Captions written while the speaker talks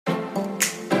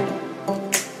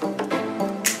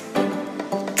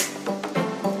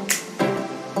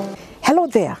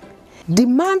out there,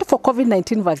 demand for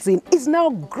COVID-19 vaccine is now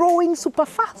growing super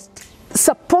fast,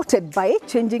 supported by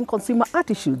changing consumer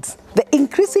attitudes. The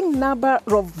increasing number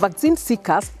of vaccine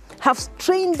seekers have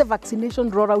strained the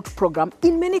vaccination rollout program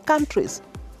in many countries.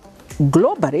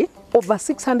 Globally, over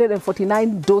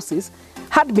 649 doses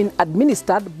had been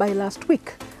administered by last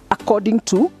week, according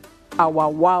to our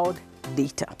world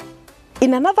data.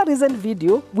 In another recent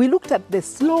video, we looked at the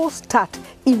slow start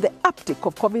in the uptake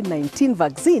of COVID-19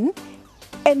 vaccine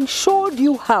and showed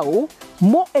you how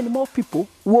more and more people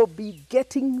will be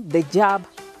getting the jab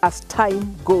as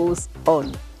time goes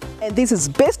on. And this is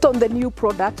based on the new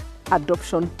product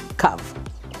adoption curve.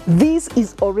 This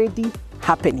is already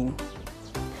happening.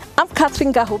 I'm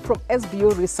Catherine Ngahu from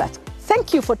SBO Research.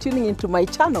 Thank you for tuning into my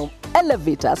channel,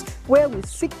 Elevators, where we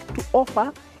seek to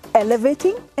offer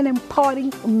elevating and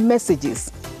empowering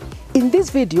messages. In this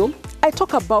video, I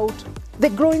talk about the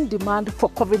growing demand for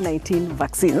COVID-19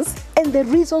 vaccines and the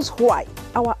reasons why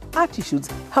our attitudes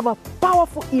have a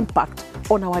powerful impact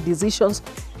on our decisions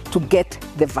to get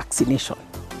the vaccination.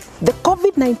 The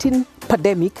COVID-19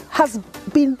 pandemic has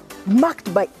been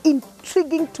marked by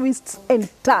intriguing twists and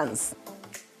turns.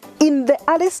 In the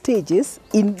early stages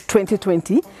in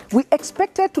 2020, we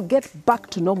expected to get back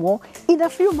to normal in a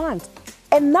few months.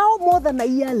 And now, more than a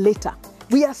year later,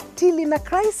 we are still in a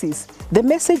crisis. The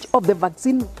message of the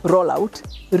vaccine rollout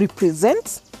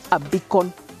represents a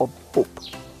beacon of hope.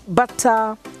 But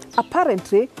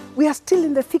apparently, we are still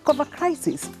in the thick of a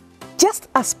crisis. Just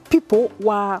as people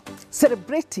were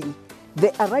celebrating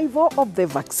the arrival of the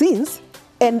vaccines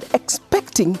and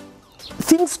expecting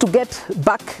things to get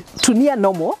back to near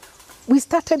normal, we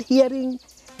started hearing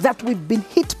that we've been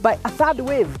hit by a third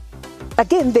wave.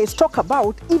 Again, there's talk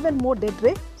about even more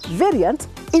deadly variants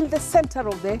in the center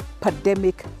of the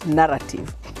pandemic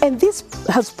narrative. And this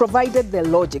has provided the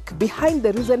logic behind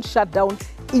the recent shutdown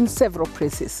in several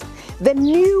places. The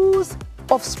news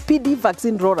of speedy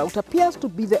vaccine rollout appears to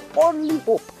be the only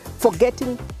hope for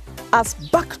getting us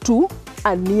back to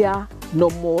a near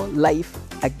normal life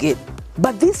again.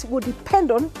 But this will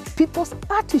depend on people's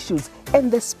attitudes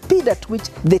and the speed at which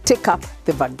they take up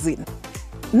the vaccine.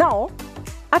 Now,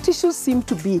 attitudes seem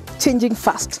to be changing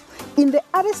fast. In the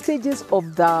early stages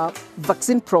of the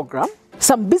vaccine program,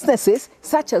 some businesses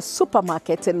such as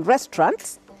supermarkets and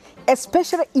restaurants,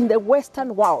 especially in the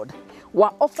Western world,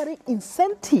 were offering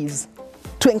incentives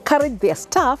to encourage their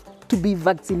staff to be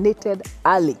vaccinated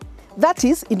early. That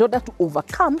is, in order to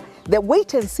overcome the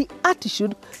wait-and-see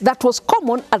attitude that was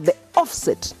common at the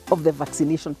offset of the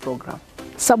vaccination program.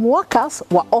 Some workers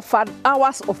were offered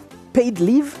hours of paid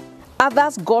leave,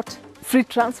 others got free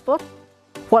transport,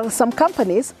 while some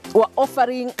companies were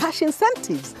offering cash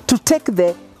incentives to take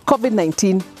the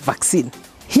COVID-19 vaccine.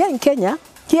 Here in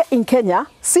Kenya,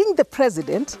 seeing the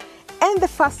President and the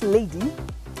First Lady,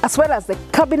 as well as the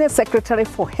Cabinet Secretary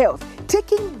for Health,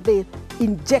 taking the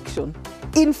injection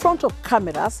in front of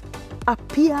cameras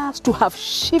appears to have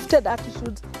shifted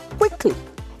attitudes quickly.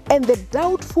 And the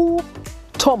doubtful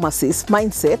Thomas's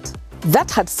mindset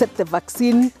that had set the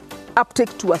vaccine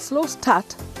uptake to a slow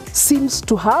start seems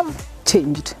to have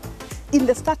changed. In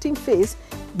the starting phase,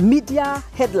 media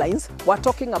headlines were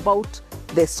talking about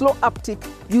the slow uptake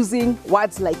using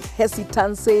words like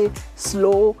hesitancy,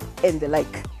 slow, and the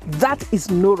like. That is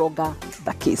no longer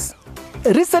the case.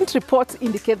 Recent reports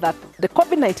indicate that the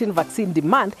COVID-19 vaccine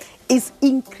demand is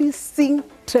increasing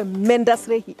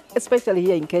tremendously, especially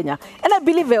here in Kenya, and I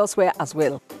believe elsewhere as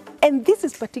well. And this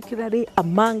is particularly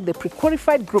among the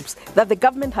pre-qualified groups that the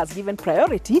government has given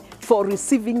priority for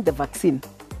receiving the vaccine.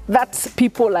 That's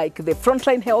people like the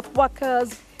frontline health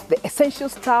workers, the essential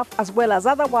staff, as well as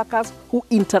other workers who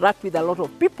interact with a lot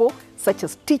of people, such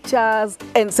as teachers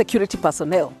and security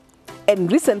personnel.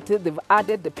 And recently, they've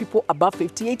added the people above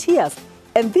 58 years.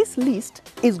 And this list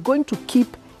is going to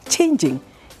keep changing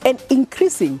and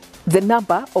increasing the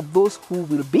number of those who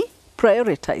will be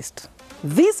prioritized.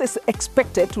 This is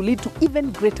expected to lead to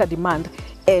even greater demand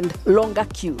and longer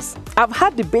queues. I've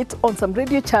had debates on some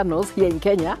radio channels here in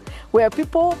Kenya where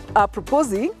people are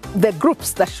proposing the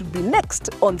groups that should be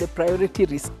next on the priority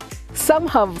list. Some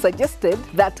have suggested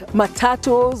that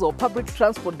matatus or public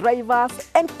transport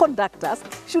drivers and conductors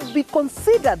should be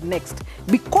considered next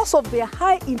because of their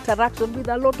high interaction with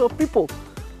a lot of people,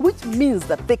 which means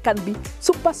that they can be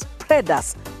super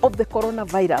spreaders of the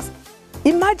coronavirus.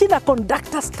 Imagine a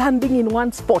conductor standing in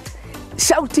one spot,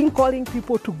 shouting, calling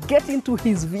people to get into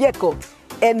his vehicle,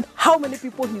 and how many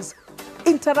people he's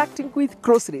interacting with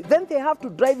closely. Then they have to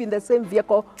drive in the same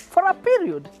vehicle for a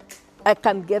period. I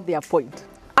can get their point.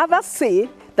 Others say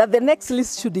that the next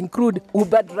list should include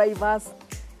Uber drivers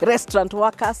restaurant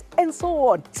workers, and so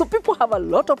on. So people have a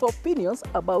lot of opinions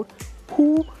about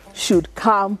who should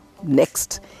come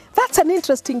next. That's an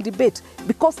interesting debate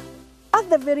because at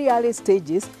the very early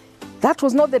stages, that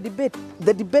was not the debate.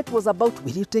 The debate was about,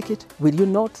 will you take it, will you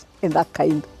not, and that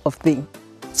kind of thing.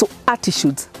 So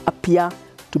attitudes appear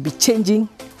to be changing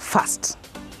fast.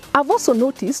 I've also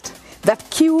noticed that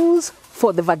queues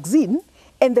for the vaccine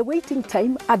and the waiting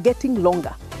time are getting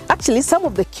longer. Actually, some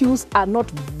of the queues are not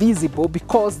visible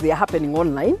because they are happening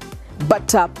online, but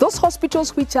those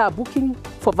hospitals which are booking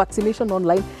for vaccination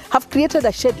online have created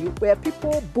a schedule where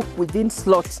people book within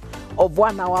slots of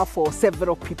 1 hour for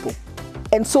several people.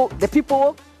 And so the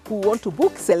people who want to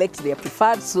book select their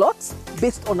preferred slots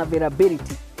based on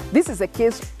availability. This is a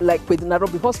case like with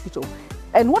Nairobi Hospital.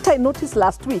 And what I noticed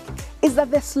last week is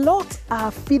that the slots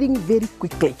are filling very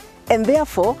quickly. And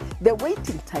therefore, the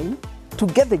waiting time to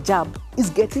get the jab is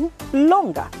getting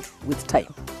longer with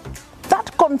time.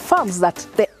 That confirms that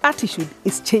the attitude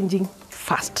is changing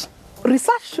fast.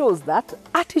 Research shows that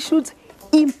attitudes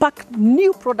impact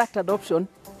new product adoption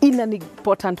in an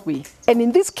important way. And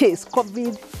in this case,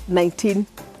 COVID-19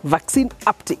 vaccine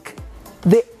uptake.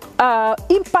 They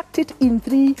impact it in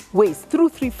 3 ways, through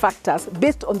 3 factors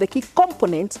based on the key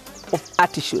components of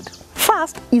attitude.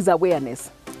 First is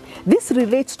awareness. This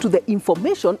relates to the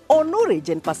information or knowledge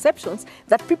and perceptions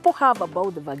that people have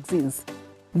about the vaccines.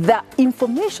 The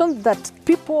information that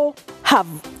people have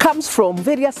comes from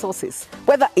various sources,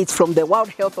 whether it's from the World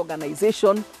Health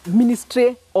Organization,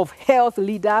 Ministry of Health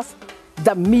leaders,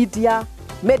 the media,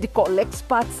 medical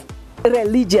experts,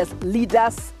 religious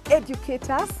leaders,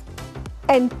 educators,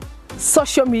 and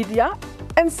social media,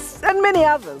 and many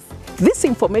others. This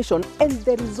information and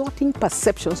the resulting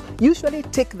perceptions usually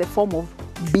take the form of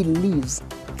beliefs.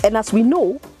 And as we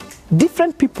know,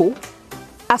 different people,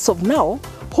 as of now,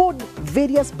 hold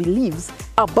various beliefs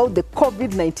about the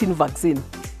COVID-19 vaccine.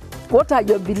 What are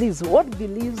your beliefs? What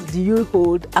beliefs do you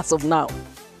hold as of now?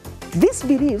 These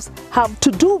beliefs have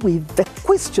to do with the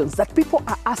questions that people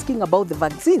are asking about the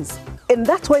vaccines. And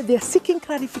that's why they're seeking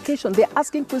clarification. They're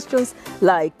asking questions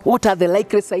like, what are the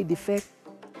likely side effects?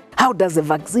 How does the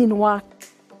vaccine work?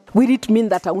 Will it mean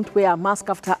that I won't wear a mask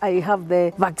after I have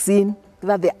the vaccine?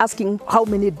 That they're asking, how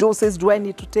many doses do I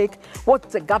need to take?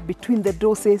 What's the gap between the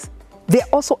doses? They're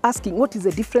also asking, what is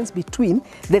the difference between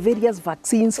the various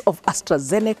vaccines of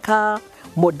AstraZeneca,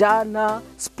 Moderna,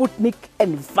 Sputnik,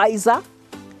 and Pfizer?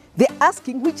 They're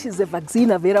asking, which is the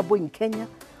vaccine available in Kenya?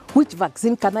 Which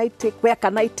vaccine can I take? Where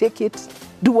can I take it?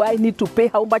 Do I need to pay?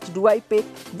 How much do I pay?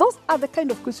 Those are the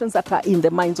kind of questions that are in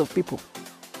the minds of people.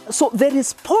 So the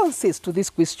responses to these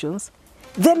questions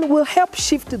then will help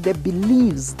shift the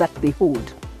beliefs that they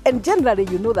hold. And generally,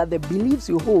 you know that the beliefs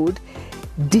you hold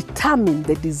determine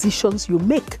the decisions you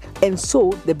make. And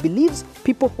so the beliefs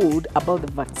people hold about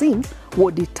the vaccine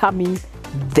will determine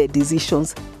the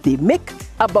decisions they make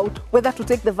about whether to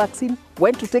take the vaccine,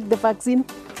 when to take the vaccine,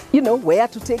 where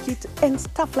to take it, and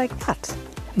stuff like that.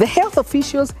 The health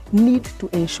officials need to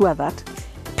ensure that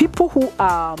people who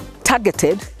are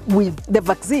targeted with the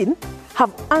vaccine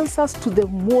have answers to the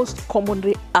most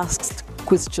commonly asked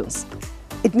questions.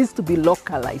 It needs to be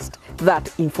localized,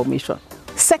 that information.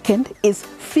 Second is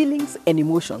feelings and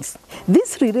emotions.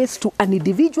 This relates to an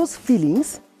individual's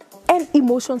feelings and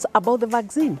emotions about the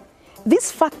vaccine.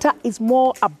 This factor is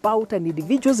more about an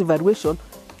individual's evaluation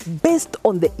based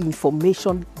on the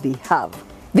information they have.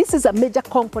 This is a major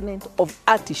component of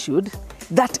attitude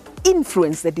that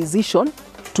influences the decision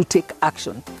to take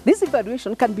action. This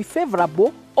evaluation can be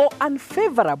favorable or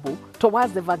unfavorable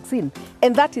towards the vaccine,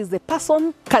 and that is the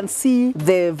person can see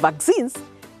the vaccines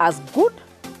as good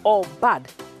or bad.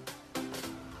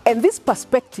 And this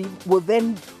perspective will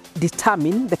then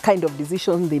determine the kind of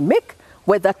decision they make,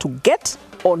 whether to get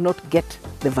or not get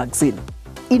the vaccine.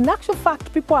 In actual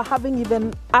fact, people are having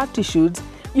even attitudes,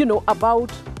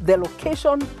 about the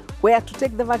location where to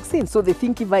take the vaccine. So they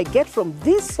think if I get from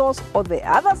this source or the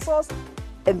other source,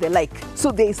 and the like.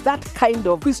 So there is that kind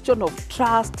of question of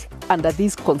trust under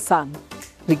this concern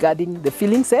regarding the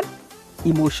feelings and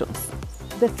emotions.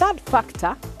 The third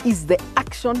factor is the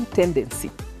action tendency,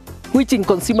 which in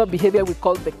consumer behavior we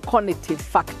call the cognitive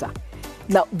factor.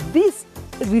 Now, this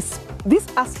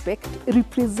aspect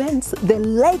represents the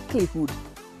likelihood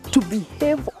to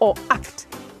behave or act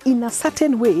in a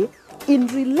certain way in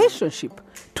relationship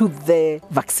to the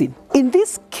vaccine. In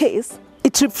this case,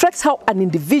 it reflects how an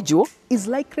individual is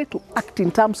likely to act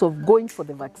in terms of going for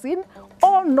the vaccine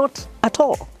or not at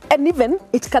all. And even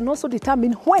it can also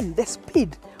determine when the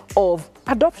speed of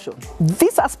adoption.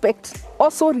 This aspect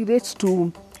also relates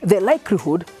to the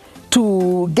likelihood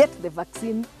to get the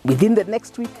vaccine within the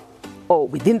next week or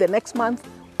within the next month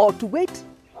or to wait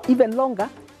even longer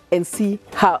and see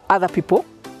how other people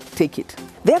take it.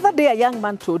 The other day, a young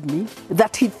man told me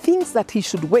that he thinks that he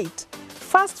should wait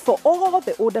first for all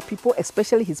the older people,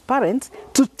 especially his parents,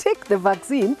 to take the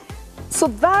vaccine so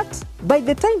that by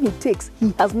the time he takes,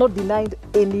 he has not denied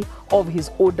any of his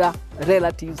older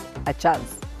relatives a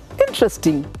chance.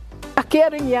 Interesting. A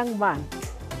caring young man.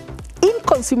 In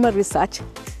consumer research,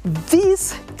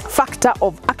 this factor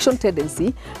of action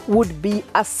tendency would be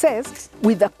assessed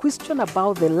with a question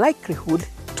about the likelihood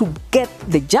to get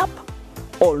the jab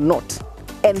or not,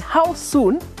 and how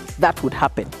soon that would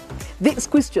happen. This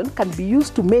question can be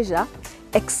used to measure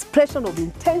expression of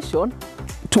intention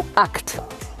to act.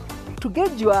 To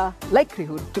gauge your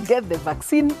likelihood to get the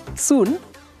vaccine soon,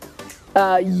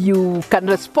 you can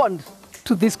respond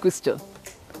to this question.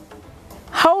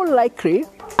 How likely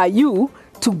are you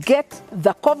to get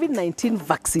the COVID-19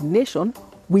 vaccination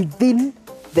within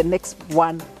the next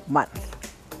 1 month?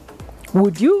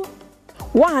 Would you?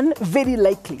 1, very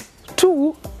likely.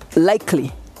 2,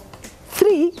 likely.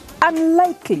 3,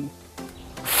 unlikely.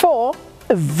 4,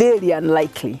 very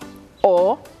unlikely.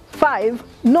 Or 5,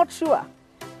 not sure.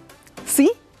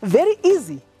 See, very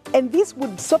easy. And this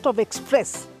would sort of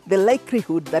express the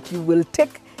likelihood that you will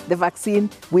take the vaccine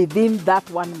within that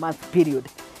 1 month period.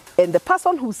 And the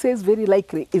person who says very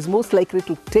likely is most likely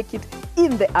to take it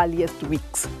in the earliest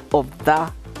weeks of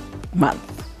the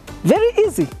month. Very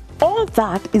easy. All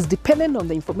that is dependent on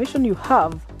the information you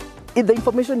have,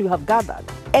 gathered,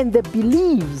 and the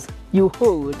beliefs you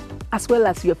hold, as well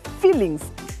as your feelings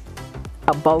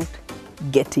about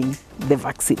getting the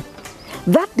vaccine.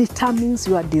 That determines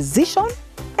your decision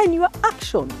and your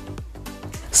action.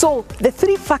 So the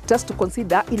 3 factors to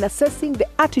consider in assessing the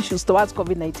attitudes towards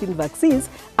COVID-19 vaccines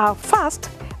are: first,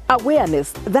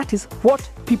 awareness, that is what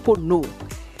people know.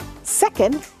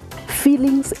 Second,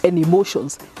 feelings and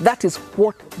emotions, that is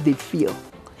what they feel.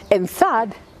 And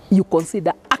third, you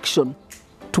consider action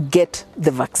to get the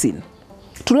vaccine.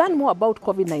 To learn more about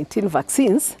COVID-19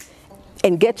 vaccines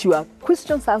and get your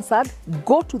questions answered,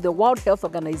 go to the World Health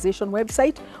Organization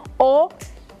website or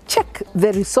check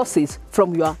the resources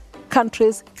from your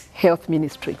country's health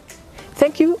ministry.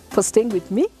 Thank you for staying with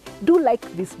me. Do like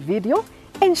this video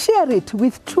and share it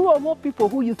with 2 or more people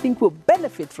who you think will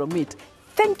benefit from it.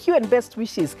 Thank you and best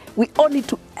wishes. We all need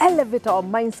to elevate our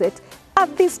mindset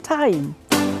at this time.